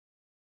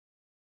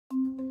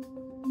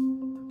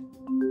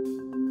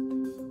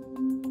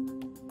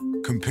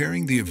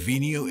Comparing the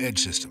AVENIO Edge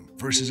System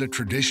versus a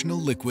traditional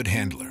liquid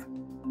handler.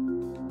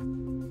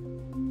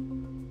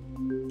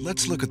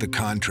 Let's look at the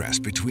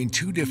contrast between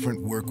two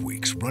different work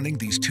weeks running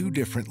these two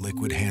different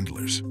liquid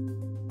handlers.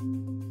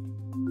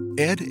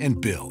 Ed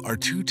and Bill are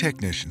two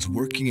technicians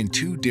working in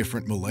two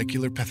different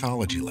molecular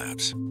pathology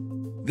labs.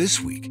 This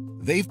week,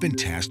 they've been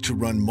tasked to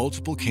run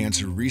multiple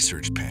cancer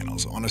research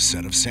panels on a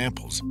set of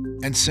samples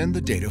and send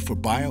the data for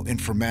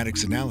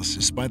bioinformatics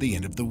analysis by the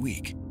end of the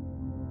week.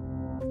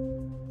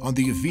 On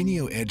the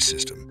AVENIO Edge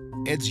system,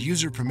 Ed's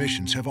user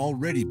permissions have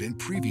already been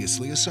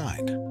previously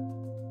assigned.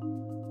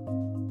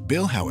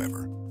 Bill,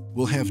 however,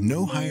 will have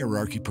no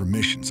hierarchy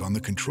permissions on the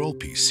control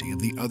PC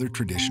of the other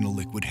traditional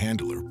liquid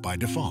handler by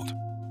default.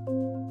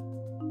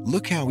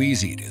 Look how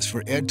easy it is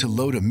for Ed to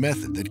load a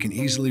method that can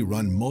easily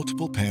run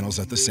multiple panels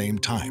at the same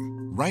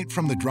time, right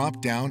from the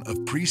drop-down of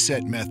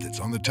preset methods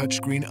on the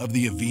touchscreen of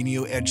the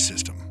AVENIO Edge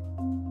system.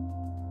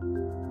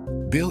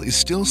 Bill is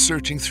still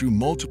searching through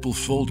multiple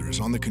folders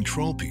on the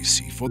control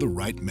PC for the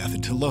right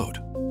method to load.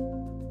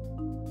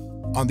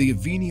 On the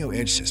AVENIO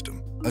Edge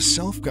system, a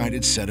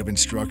self-guided set of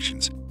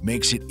instructions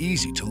makes it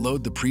easy to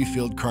load the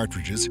pre-filled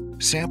cartridges,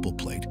 sample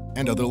plate,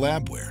 and other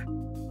labware.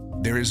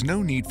 There is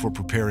no need for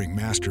preparing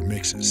master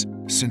mixes,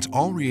 since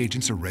all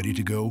reagents are ready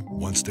to go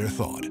once they're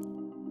thawed.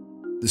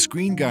 The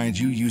screen guides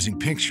you using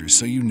pictures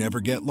so you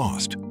never get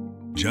lost.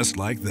 Just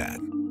like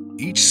that.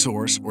 Each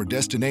source or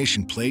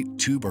destination plate,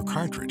 tube, or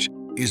cartridge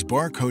is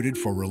barcoded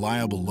for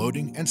reliable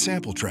loading and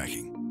sample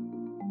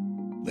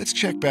tracking. Let's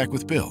check back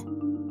with Bill.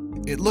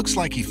 It looks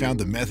like he found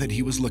the method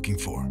he was looking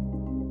for.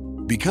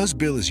 Because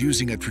Bill is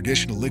using a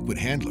traditional liquid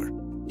handler,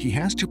 he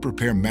has to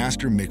prepare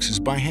master mixes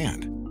by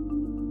hand.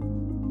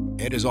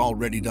 Ed has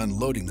already done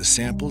loading the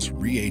samples,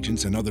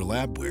 reagents, and other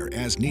labware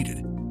as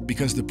needed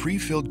because the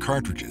pre-filled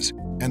cartridges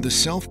and the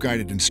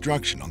self-guided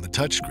instruction on the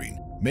touchscreen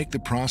make the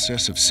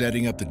process of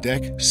setting up the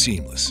deck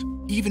seamless,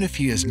 even if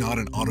he is not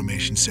an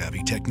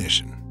automation-savvy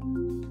technician.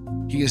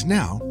 He is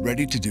now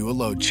ready to do a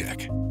load check.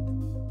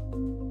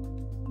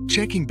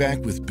 Checking back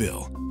with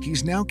Bill,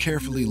 he's now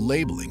carefully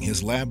labeling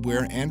his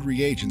labware and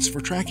reagents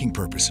for tracking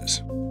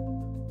purposes.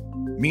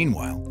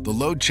 Meanwhile, the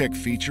load check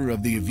feature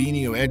of the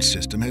AVENIO Edge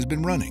system has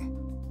been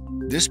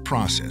running. This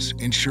process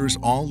ensures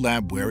all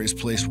labware is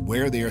placed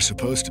where they are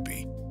supposed to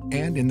be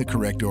and in the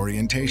correct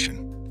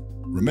orientation.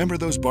 Remember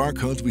those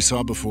barcodes we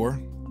saw before?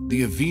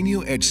 The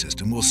AVENIO Edge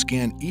system will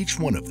scan each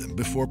one of them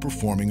before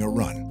performing a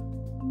run.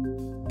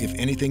 If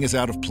anything is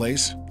out of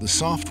place, the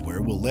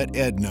software will let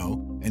Ed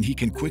know and he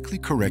can quickly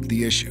correct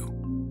the issue.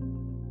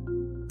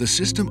 The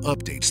system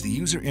updates the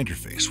user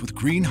interface with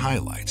green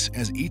highlights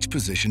as each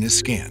position is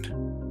scanned.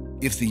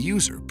 If the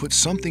user puts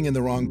something in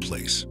the wrong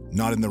place,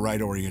 not in the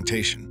right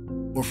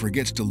orientation, or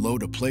forgets to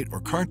load a plate or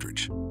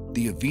cartridge,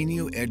 the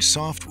AVENIO Edge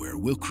software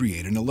will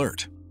create an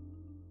alert.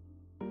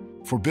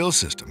 For Bill's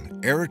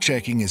system, error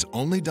checking is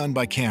only done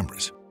by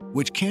cameras,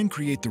 which can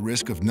create the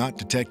risk of not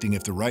detecting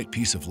if the right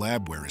piece of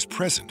labware is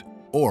present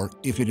or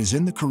if it is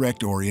in the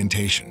correct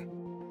orientation.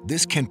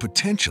 This can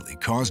potentially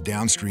cause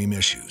downstream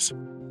issues.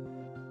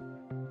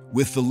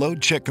 With the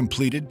load check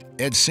completed,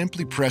 Ed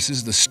simply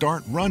presses the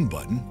Start Run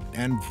button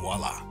and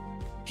voila!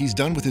 He's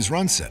done with his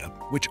run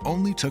setup, which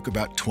only took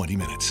about 20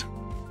 minutes.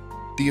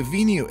 The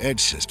AVENIO Edge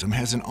system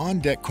has an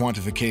on-deck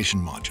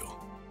quantification module.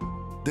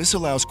 This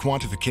allows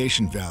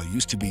quantification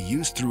values to be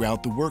used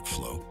throughout the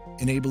workflow,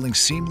 enabling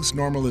seamless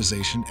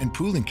normalization and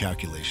pooling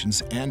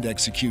calculations and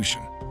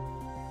execution.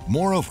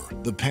 Moreover,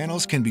 the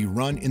panels can be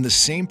run in the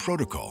same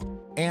protocol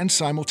and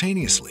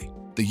simultaneously.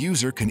 The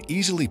user can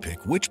easily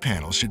pick which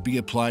panels should be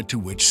applied to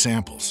which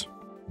samples.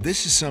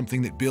 This is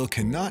something that Bill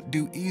cannot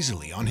do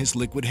easily on his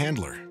liquid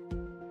handler.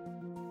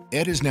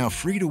 Ed is now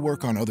free to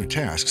work on other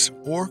tasks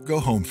or go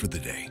home for the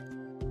day.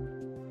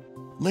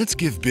 Let's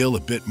give Bill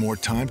a bit more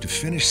time to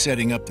finish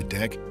setting up the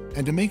deck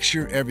and to make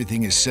sure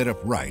everything is set up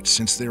right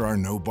since there are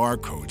no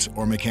barcodes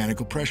or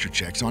mechanical pressure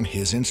checks on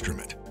his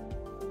instrument.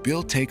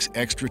 Bill takes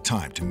extra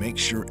time to make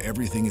sure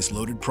everything is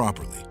loaded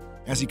properly,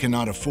 as he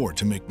cannot afford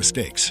to make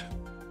mistakes.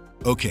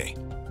 Okay,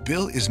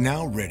 Bill is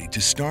now ready to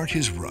start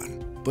his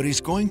run, but he's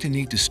going to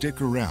need to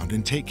stick around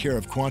and take care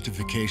of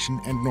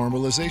quantification and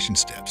normalization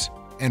steps,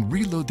 and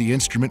reload the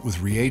instrument with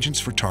reagents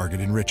for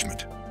target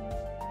enrichment.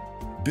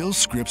 Bill's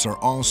scripts are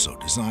also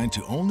designed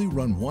to only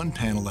run one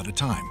panel at a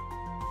time.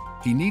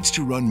 He needs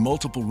to run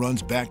multiple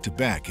runs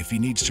back-to-back if he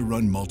needs to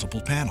run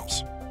multiple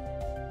panels.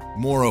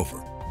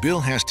 Moreover, Bill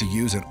has to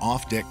use an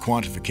off-deck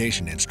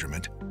quantification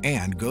instrument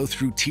and go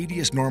through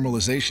tedious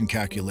normalization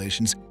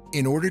calculations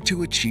in order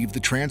to achieve the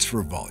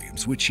transfer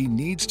volumes which he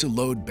needs to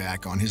load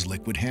back on his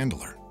liquid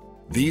handler.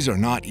 These are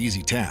not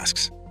easy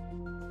tasks.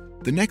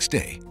 The next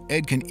day,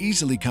 Ed can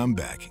easily come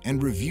back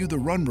and review the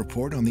run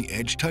report on the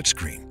Edge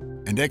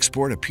touchscreen and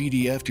export a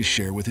PDF to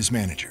share with his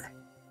manager.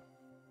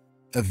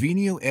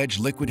 AVENIO Edge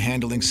liquid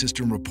handling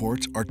system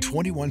reports are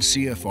 21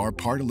 CFR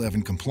Part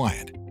 11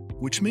 compliant,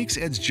 which makes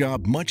Ed's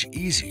job much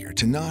easier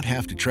to not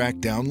have to track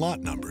down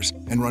lot numbers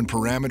and run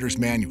parameters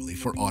manually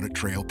for audit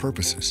trail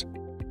purposes.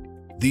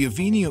 The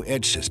AVENIO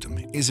Edge System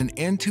is an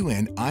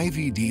end-to-end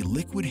IVD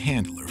liquid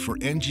handler for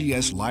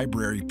NGS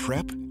library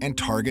prep and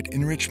target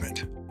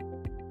enrichment.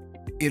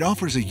 It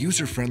offers a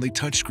user-friendly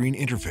touchscreen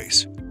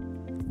interface,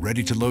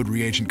 ready-to-load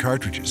reagent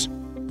cartridges,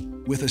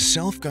 with a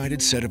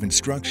self-guided set of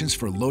instructions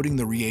for loading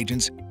the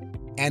reagents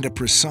and a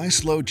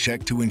precise load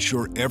check to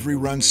ensure every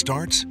run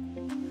starts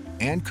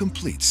and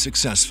completes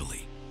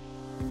successfully.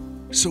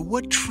 So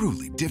what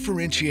truly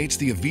differentiates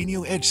the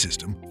AVENIO Edge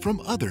System from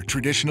other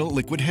traditional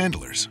liquid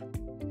handlers?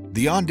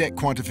 The on-deck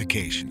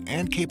quantification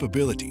and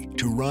capability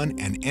to run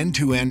an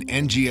end-to-end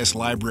NGS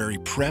library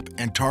prep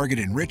and target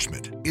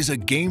enrichment is a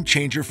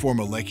game-changer for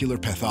molecular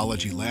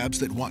pathology labs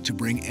that want to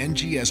bring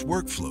NGS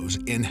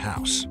workflows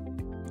in-house.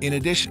 In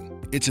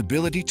addition, its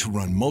ability to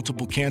run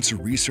multiple cancer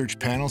research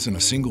panels in a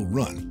single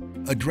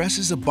run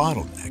addresses a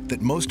bottleneck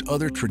that most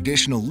other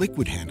traditional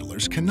liquid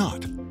handlers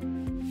cannot.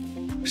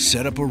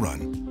 Set up a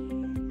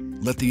run,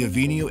 let the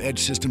AVENIO Edge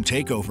System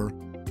take over,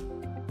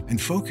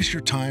 and focus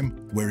your time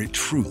where it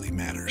truly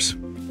matters.